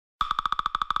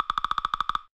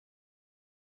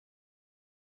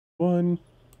One.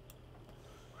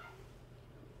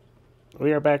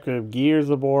 We are back with Gears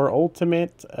of War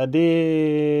Ultimate Edition.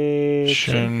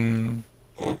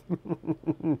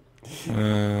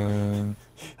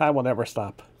 I will never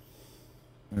stop.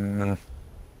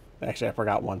 Actually, I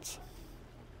forgot once.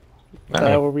 What the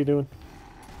hell were we doing?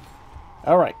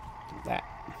 Alright.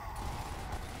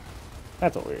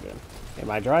 That's what we were doing. And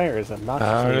my dryer is obnoxious.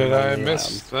 How did I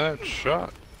miss that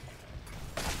shot?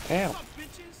 Ow.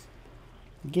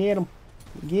 Get him.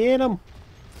 Get him.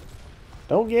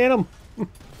 Don't get him. Do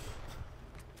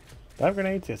I have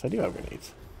grenades? Yes, I do have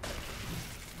grenades.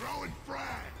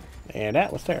 And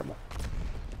that was terrible.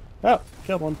 Oh,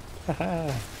 killed one.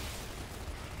 Haha.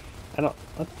 I don't...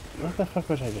 What the fuck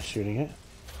was I just shooting at?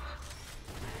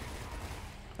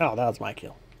 Oh, that was my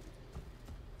kill.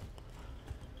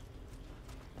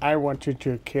 I wanted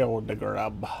to kill the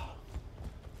grub.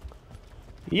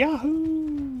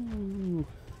 Yahoo!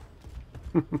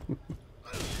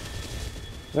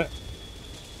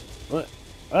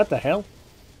 What the hell?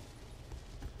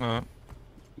 Did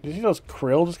you see those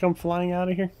krill just come flying out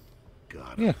of here?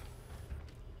 God. Yeah.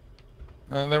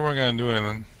 They weren't gonna do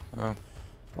anything. Well,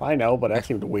 I know, but that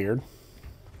seemed weird.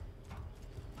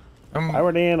 I were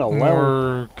in a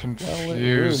more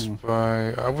confused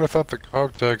by. I would have thought the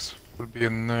cog tags would be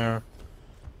in there.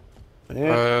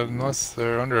 Yeah. Unless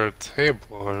they're under a table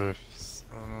or.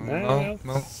 I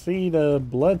don't see the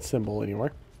blood symbol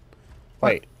anywhere.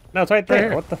 Wait, no, it's right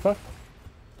there. What the fuck?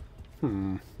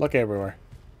 Look everywhere.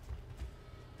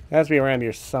 It has to be around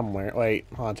here somewhere. Wait,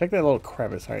 hold on. Check that little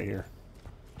crevice right here.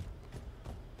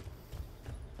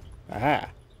 Aha.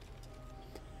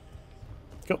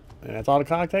 Cool. And that's all the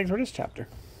cog tags for this chapter.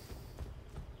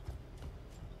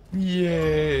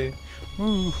 Yay!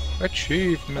 Ooh,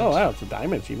 achievement. Oh wow, it's a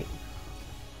diamond achievement.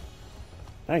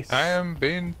 Nice. I am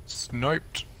being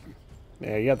sniped.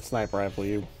 Yeah, you got the sniper rifle.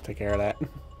 You take care of that.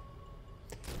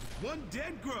 One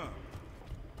dead grub.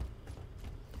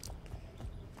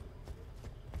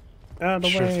 Out of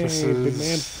the way, big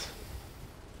man.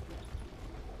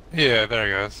 Yeah, there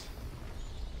he goes.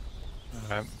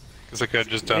 Alright. Because I could have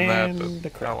just done that, but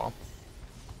oh well.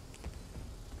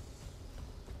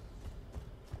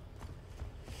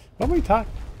 What were we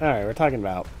talking? Alright, we're talking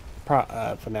about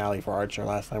finale for Archer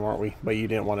last time, weren't we? But you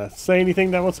didn't want to say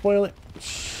anything that would spoil it?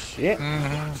 Shit.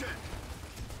 I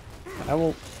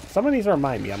will... Some of these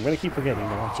remind me. I'm going to keep forgetting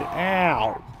to watch it.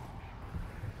 Ow!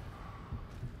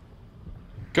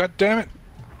 God damn it!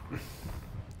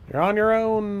 You're on your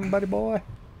own, buddy boy.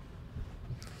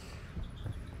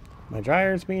 My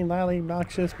dryer's being loudly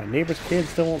obnoxious. My neighbor's kids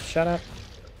still won't shut up.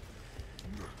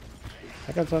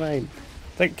 How comes when I...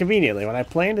 Like, conveniently, when I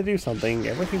plan to do something,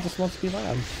 everything just wants to be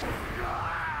loud.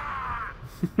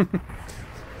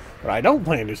 But I don't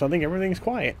plan to do something, everything's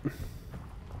quiet.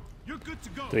 You're good to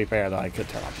go. To be fair, though, I could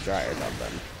turn off the dryer or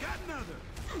something. Got another.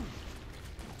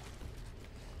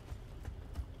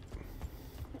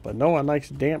 But no one likes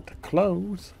damp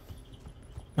clothes.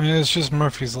 I mean, it's just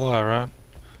Murphy's Law, right?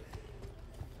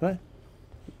 What?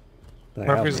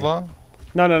 Murphy's Law?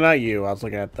 No, not you. I was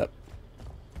looking at the...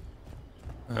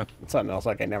 Yeah. Something else.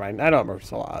 Okay, never mind. I don't know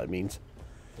Murphy's Law it means.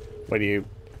 When you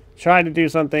try to do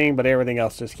something, but everything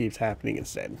else just keeps happening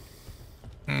instead.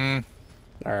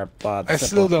 Or, I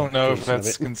still don't know if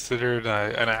that's considered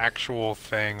an actual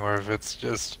thing, or if it's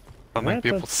just something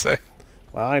people say.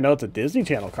 Well, I know it's a Disney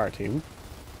Channel cartoon.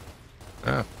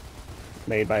 Yeah.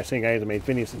 Made by the same guys that made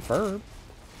Phineas and Ferb.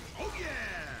 Oh yeah!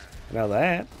 I know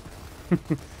that.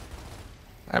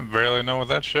 I barely know what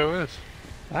that show is.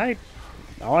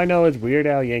 All I know is Weird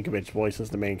Al Yankovic voices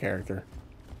the main character.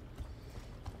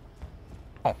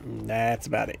 Oh. That's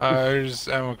about it. There's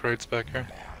ammo crates back here.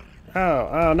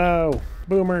 Oh no.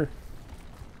 Boomer.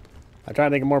 I try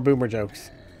to think of more Boomer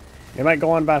jokes. They might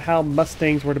go on about how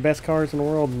Mustangs were the best cars in the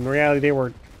world, and in reality they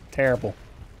were terrible.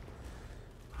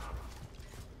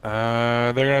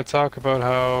 They're gonna talk about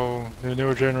how the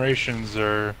newer generations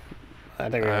are I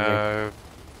think we're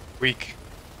weak.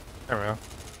 There we go.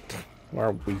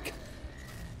 We're weak.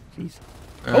 Jeez.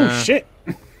 Oh shit!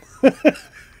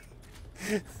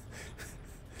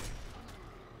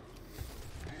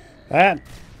 That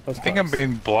was I think I'm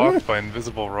being blocked by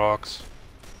invisible rocks.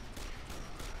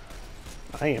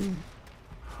 I am.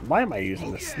 Why am I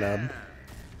using this snub?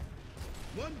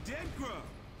 One dead grub.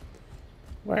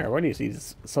 Where do you see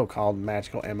these so-called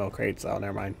magical ammo crates? Oh,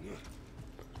 never mind.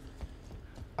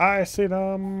 I see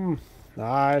them.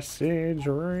 I see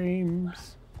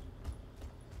dreams.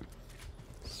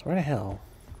 Swear to hell.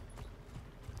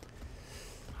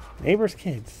 Neighbors'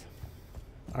 kids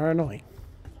are annoying.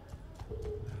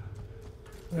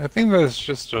 I think that's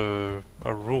just a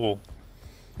rule.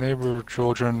 Neighbor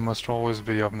children must always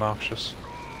be obnoxious.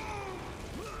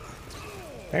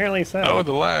 Apparently so. Oh,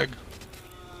 the lag.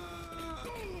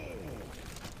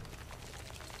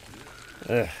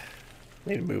 Ugh.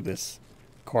 Need to move this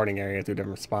recording area to a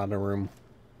different spot in the room.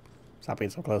 Stop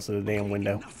being so close to the damn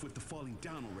window. Enough with the falling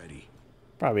down already.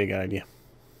 Probably a good idea.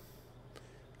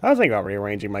 I was thinking about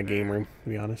rearranging my game room, to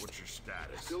be honest. What's your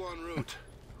status? Still en route.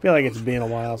 I feel like it's been a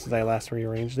while since I last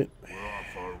rearranged it. We're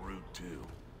off our route too.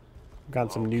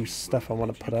 Got some new stuff I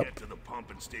want to put up. Get to the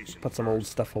pumping station Put some old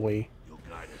first. stuff away. You'll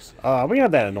guide us. We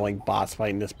got that annoying boss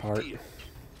fight in this part.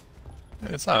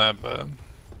 It's not that bad.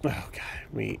 Oh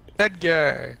god, me. That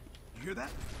guy. You hear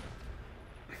that?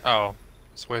 Oh,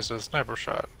 it's wasted a sniper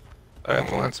shot. I had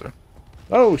the Lancer.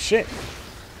 Oh shit!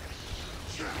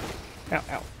 Ow,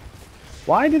 ow.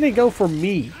 Why do they go for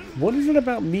me? What is it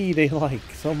about me they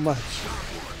like so much?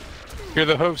 You're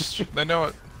the host. They know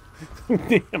it.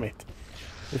 Damn it.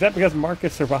 Is that because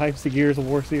Marcus survives the Gears of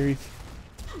War series?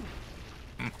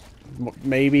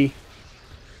 Maybe.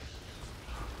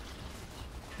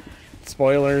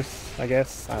 Spoilers, I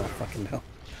guess. I don't fucking know.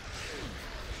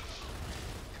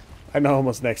 I know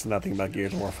almost next to nothing about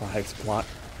Gears of War 5's plot,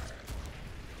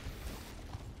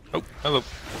 Oh, hello.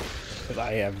 because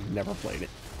I have never played it.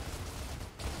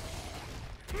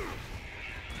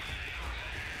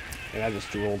 And I just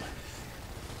drooled.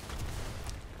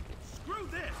 Screw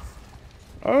this.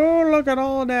 Oh, look at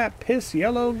all that piss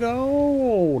yellow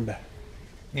gold.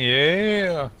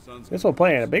 Yeah. This will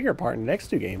play a bigger part in the next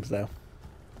two games, though.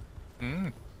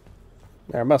 Mm.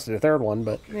 Or must be the third one,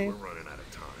 but Okay, we're running out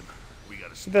of time. We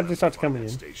gotta it definitely starts coming in.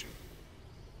 station.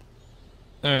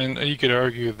 And you could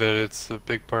argue that it's a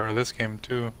big part of this game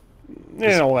too.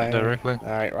 In a way. Directly.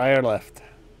 Alright, right or left?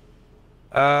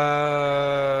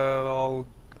 I'll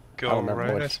I go don't remember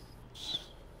right. which.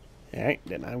 Alright,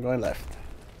 then I'm going left.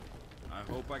 I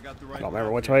hope I got the right. I don't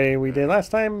remember which way we did last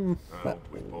time, but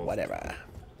we both whatever.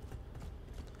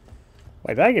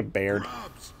 Wait, did I get bared?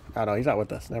 Robs. Oh no, he's not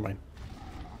with us. Never mind.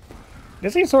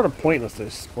 This seems sort of pointless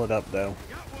to split up, though.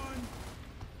 Got one.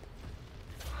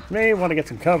 May want to get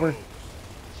some cover.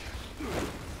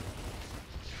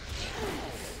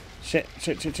 Shit,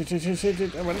 shit, shit, shit, shit, shit, shit,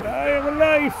 shit. I'm gonna die, I'm gonna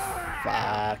die.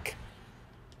 Fuck.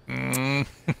 Mm.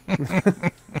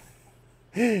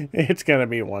 It's gonna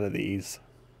be one of these.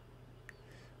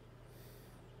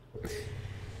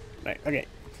 Right, okay.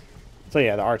 So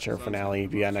yeah, the Archer finale,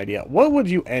 if you got an idea. What would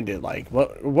you end it like?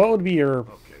 What would be your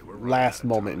Okay, we're running last out of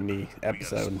moment time. in the We gotta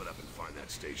episode? split up and find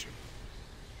that station.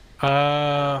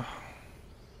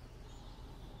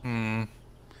 Hmm.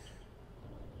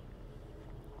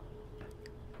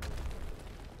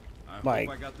 Like,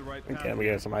 I got the right okay, we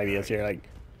got some ideas here. Like,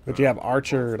 would you have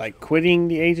Archer like quitting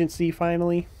the agency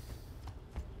finally?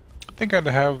 I think I'd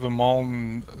have them all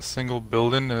in a single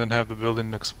building and then have the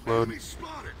building explode. Enemy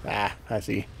spotted. Ah, I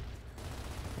see.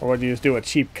 Or would you just do a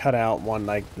cheap cutout one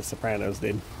like The Sopranos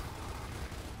did,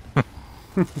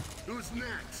 Who's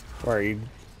next? where you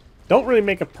don't really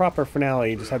make a proper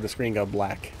finale, you just have the screen go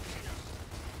black.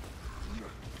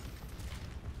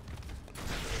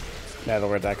 In other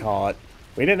words, I call it.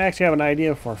 We didn't actually have an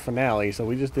idea for a finale, so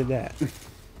we just did that. 'Cause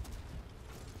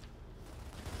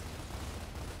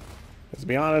to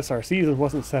be honest, our season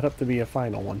wasn't set up to be a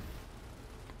final one.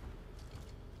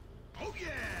 Oh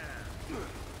yeah.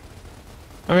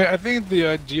 I mean, I think the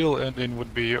ideal ending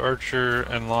would be Archer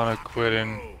and Lana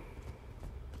quitting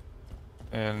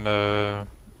and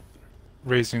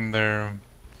raising their,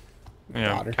 you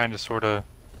know, Daughter. kind of, sort of,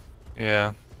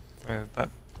 yeah, not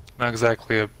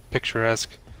exactly a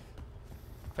picturesque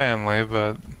family,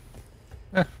 but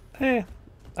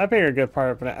I figure a good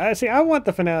part of it. I see. I want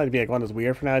the finale to be like one of those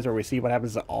weird finales where we see what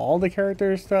happens to all the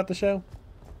characters throughout the show,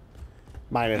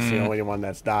 minus the only one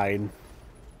that's died.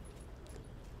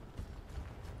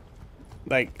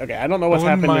 Like, okay, I don't know what's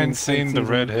I wouldn't happened. mind seeing the seasons.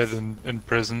 redhead in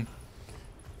prison.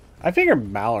 I figure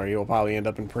Mallory will probably end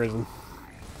up in prison.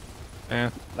 Yeah.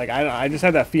 Like, I just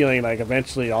have that feeling. Like,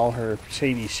 eventually, all her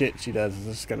shady shit she does is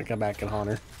just gonna come back and haunt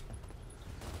her.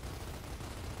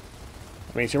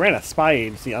 I mean, she ran a spy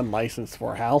agency unlicensed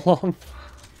for how long?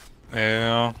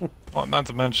 Yeah. Well, not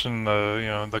to mention the, you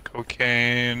know, the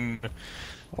cocaine,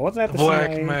 What's that? the The CIA?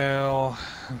 blackmail,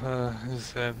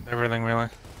 everything really.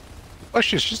 Well,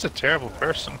 she's just a terrible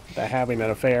person. That having an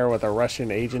affair with a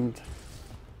Russian agent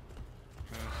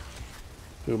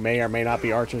who may or may not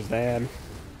be Archer's dad.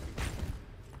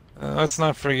 Let's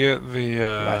not forget the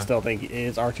I still think he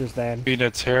is Archer's dad. being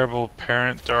a terrible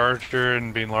parent to Archer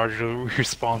and being largely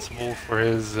responsible for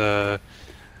his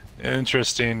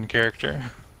interesting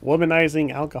character.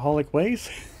 Womanizing alcoholic ways.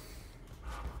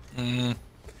 Mm.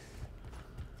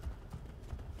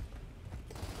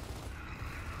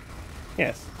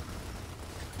 Yes.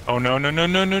 Oh no no no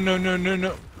no no no no no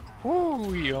no!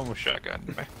 Oh, you almost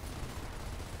shotgunned me.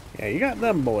 Yeah, you got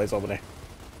them boys over there.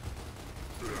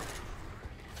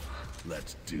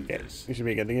 Let's do Okay, this. you should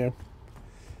be good to go.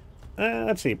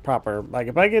 Let's see, proper. Like,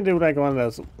 if I can do like one of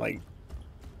those, like,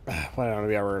 what I don't know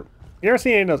if you ever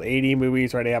seen any of those 80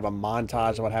 movies where they have a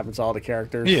montage of what happens to all the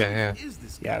characters? Yeah, yeah. Is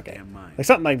this Yeah, okay. goddamn mine? Like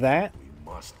something like that,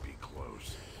 We must be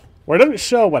close. where it doesn't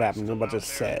show what happens, but just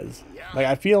says. Like,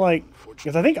 I feel like,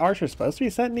 because I think Archer's supposed to be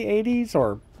set in the 80s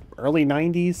or early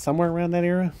 90s, somewhere around that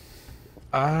era.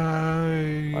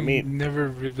 I mean, never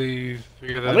really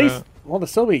figured that At least, out. well, the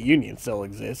Soviet Union still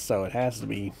exists, so it has to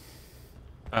be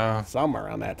Oh, somewhere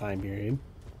around that time period.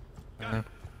 yeah.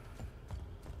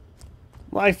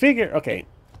 Well, I figure, okay,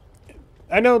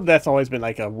 I know that's always been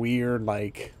like a weird,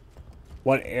 like,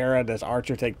 what era does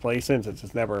Archer take place in, since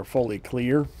it's never fully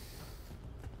clear.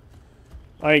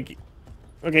 Like,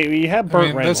 okay, well, you have Burt I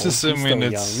mean, Reynolds, that's he's assuming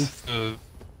still it's.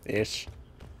 young-ish.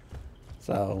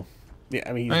 So, yeah,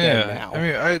 I mean, he's Oh, dead yeah, now. I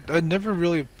mean, I never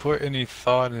really put any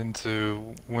thought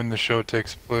into when the show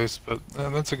takes place, but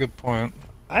that's a good point.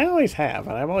 I always have,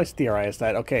 and I've always theorized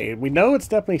that, okay, we know it's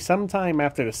definitely sometime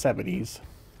after the 70s.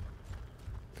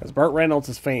 Because Burt Reynolds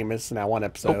is famous in that one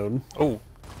episode. Oh,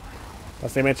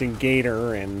 Plus they mentioned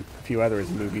Gator and a few other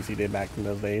movies he did back in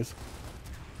those days.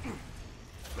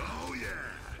 Oh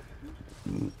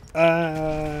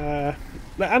yeah.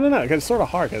 I don't know, because it's sort of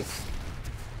hard, because,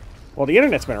 well, the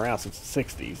internet's been around since the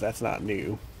 60s. That's not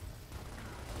new.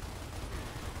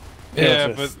 yeah,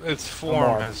 it's but just its form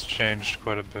more- has changed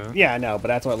quite a bit. Yeah, I know, but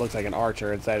that's what it looks like in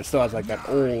Archer. It's that it still has, like, that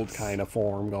old kind of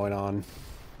form going on.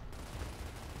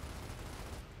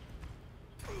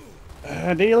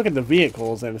 Then you look at the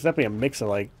vehicles, and it's definitely a mix of,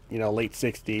 like, you know, late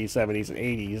 60s, 70s, and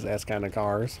 80s as kind of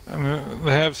cars. I mean,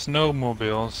 they have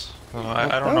snowmobiles.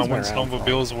 I don't know those when been around for-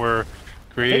 snowmobiles were I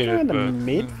think created, they're in the but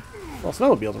mid... Well,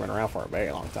 snowmobiles have been around for a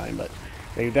very long time, but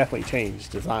they've definitely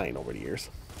changed design over the years.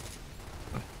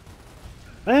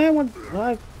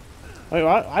 I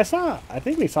saw... I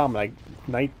think we saw them,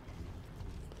 like,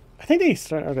 I think they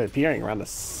started appearing around the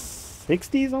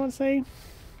 60s, I would say?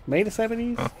 Maybe the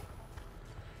 70s?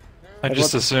 I Like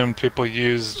just what- assumed people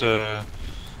used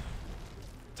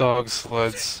dog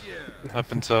sleds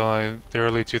up until like, the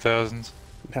early 2000s.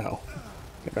 No.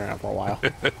 They've been around for a while.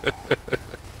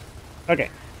 Okay.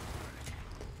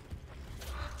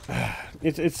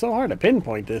 It's so hard to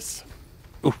pinpoint this.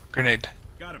 Ooh, grenade.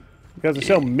 Got him. Because the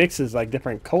show mixes, like,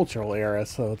 different cultural eras,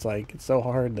 so it's, like, it's so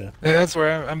hard to... Yeah, that's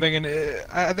where I'm thinking.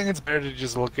 I think it's better to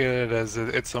just look at it as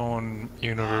its own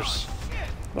universe.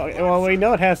 Well, we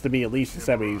know it has to be at least the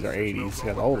 70s or 80s,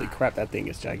 because holy crap, that thing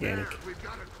is gigantic. We've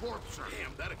got a corpse.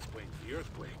 Damn, that explains the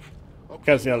earthquake. Okay,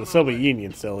 Because, you know, the Soviet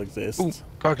Union still exists. Ooh,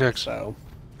 contacts. So,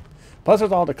 plus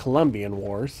there's all the Colombian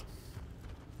wars.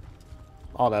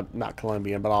 All the, not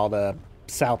Colombian, but all the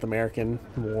South American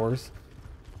wars.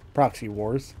 Proxy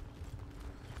wars.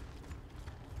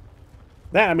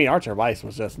 That, I mean, Archer Vice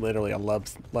was just literally a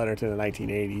love letter to the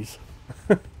 1980s.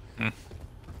 If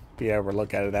you ever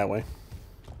look at it that way.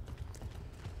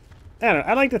 I don't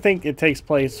know, I like to think it takes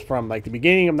place from, like, the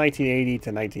beginning of 1980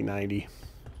 to 1990.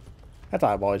 That's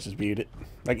how I've always just viewed it.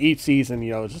 Like, each season,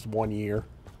 you know, is just 1 year.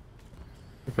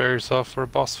 Prepare yourself for a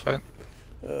boss fight.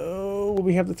 Oh,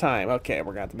 we have the time. Okay, we're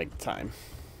going to have to make the time.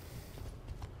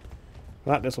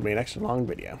 Well, this will be an extra long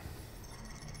video.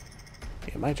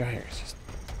 Yeah, my dryer is just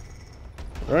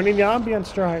running the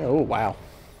ambience dry. Oh, wow.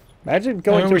 Imagine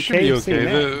going to we a should be cave seeing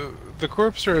okay. that. The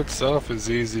corpser itself is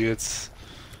easy. It's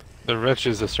the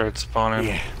wretches that start spawning.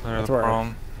 Yeah, They're that's the where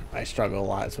problem. I struggle a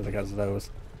lot because of those.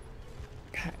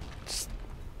 God, just...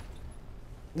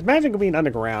 Imagine being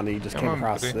underground and you just Come came on,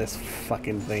 across buddy. this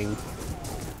fucking thing.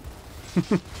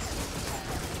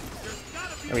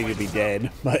 I mean, you'd be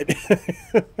dead, but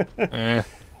Eh.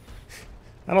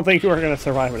 I don't think you are going to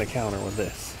survive an encounter with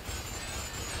this.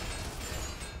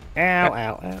 Ow, ow,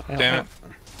 ow, ow, Damn ow. it.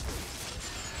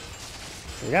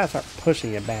 We gotta start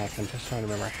pushing it back. I'm just trying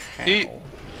to remember how. Eat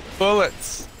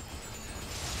bullets.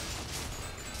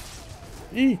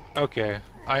 Eek. Okay,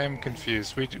 I am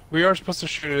confused. We are supposed to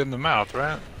shoot it in the mouth,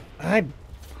 right? I'm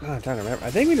trying to remember. I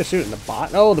think we just shoot it in the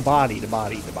bot. Oh, the body.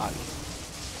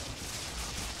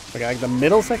 Okay, like the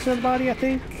middle section of the body, I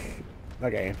think.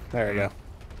 Okay, there we go.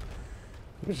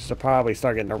 We should probably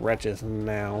start getting the wretches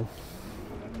now.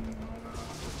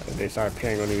 They start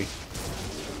appearing when we.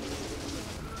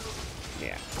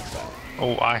 Yeah. So.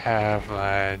 Oh, I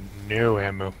have no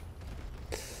ammo.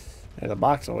 There's a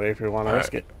box away if we want to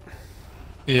risk it.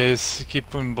 Yes, keep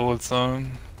putting bullets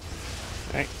on.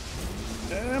 Alright.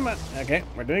 Okay,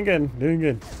 we're doing good. Doing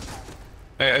good.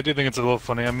 I do think it's a little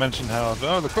funny. I mentioned how,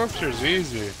 oh, the corpse is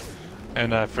easy.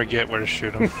 And I forget where to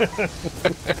shoot him.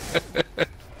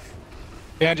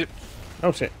 And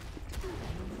Oh shit.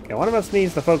 Okay, one of us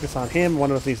needs to focus on him,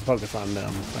 one of us needs to focus on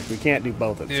them. Like, we can't do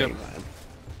both at the same time.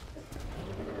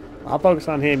 I'll focus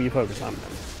on him, you focus on them.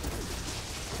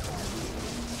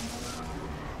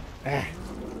 Ah.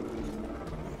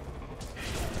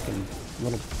 Fucking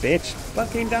little bitch.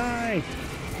 Fucking die!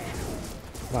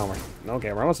 Come on,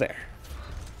 okay, we're almost there.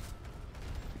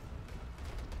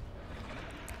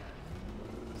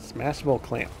 Smashable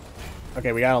clamp.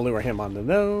 Okay, we gotta lure him onto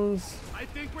those. I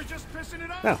think we're just pissing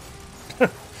it off. No.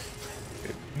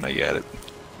 I get it.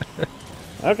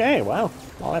 Okay, wow.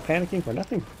 All that panicking for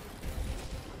nothing.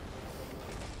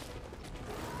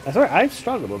 I swear, I've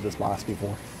struggled with this boss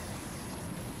before.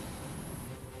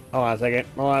 Hold on a second.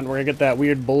 Hold on, we're gonna get that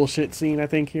weird bullshit scene, I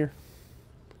think, here.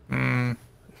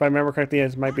 If I remember correctly,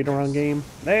 this might be the wrong game.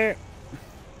 There!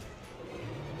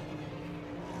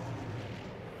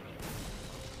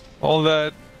 All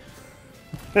that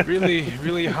really,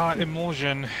 really hot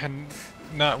emulsion, and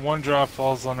not one drop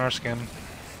falls on our skin.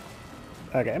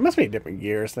 Okay, it must be a different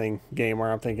Gears game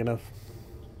where I'm thinking of.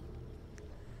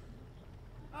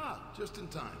 Ah, just in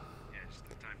time.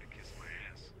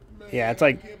 Yeah, it's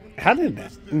like, how did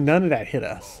none of that hit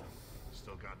us?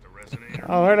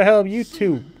 Oh, where the hell have you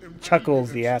two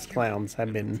chuckles, the ass clowns,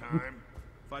 have been?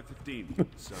 5:15.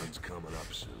 Sun's coming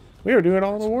up soon. We were doing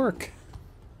all the work.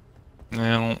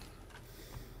 Well,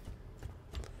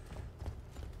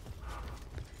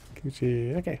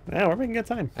 Okay, now we're making good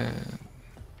time.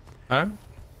 huh?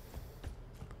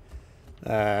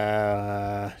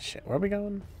 Shit, where are we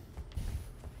going?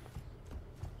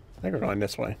 I think we're going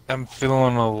this way. I'm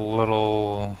feeling a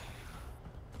little...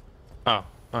 Oh,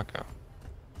 okay.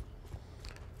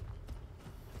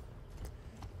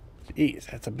 Jeez,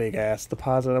 that's a big ass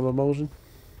deposit of emotion.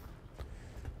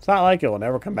 It's not like it will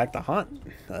never come back to haunt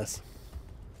us.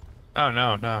 Oh,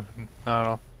 no, not at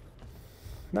all.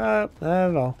 No, not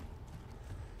at all.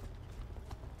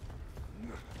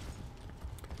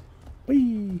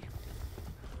 Whee!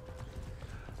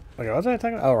 Okay, what was I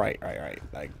talking about? Oh, right.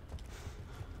 Like,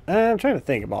 I'm trying to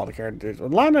think of all the characters.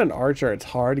 With Lana and Archer, it's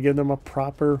hard to give them a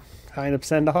proper kind of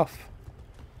send-off.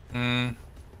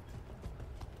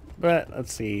 But,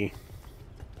 let's see.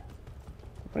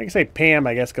 I can say Pam,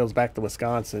 I guess, goes back to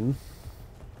Wisconsin.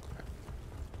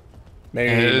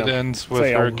 Maybe, It ends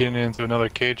with her getting into another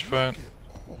cage fight.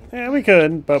 Yeah, we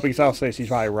could, but we could also say she's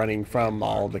probably running from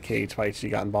all the cage fights she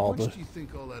got involved with. Do you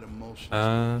think all that emotion?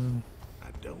 I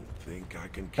don't think I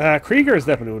can. Krieger is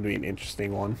definitely would be an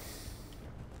interesting one.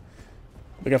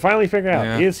 We can finally figure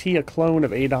out, is he a clone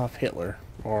of Adolf Hitler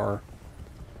or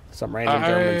some random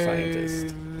German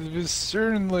scientist?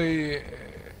 Certainly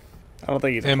I don't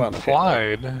think he's a clone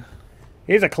implied. of Hitler.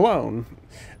 He's a clone.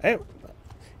 It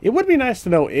would be nice to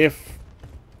know if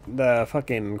the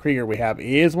fucking Krieger we have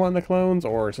is one of the clones,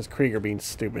 or it's just Krieger being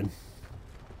stupid.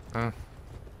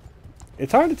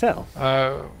 It's hard to tell.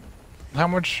 How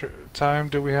much time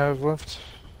do we have left?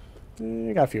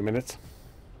 We got a few minutes.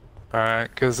 Alright,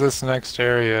 because this next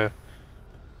area,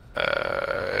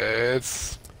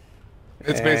 it's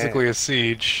basically a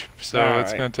siege, so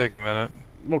it's going to take a minute.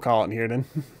 We'll call it here then.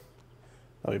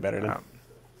 That'll be better then.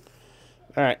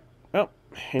 Alright. Well,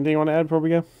 anything you want to add before we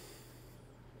go?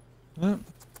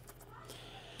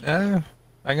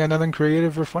 I got nothing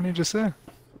creative or funny to say.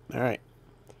 Alright.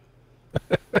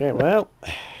 Okay, well,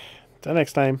 till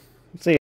next time. See ya.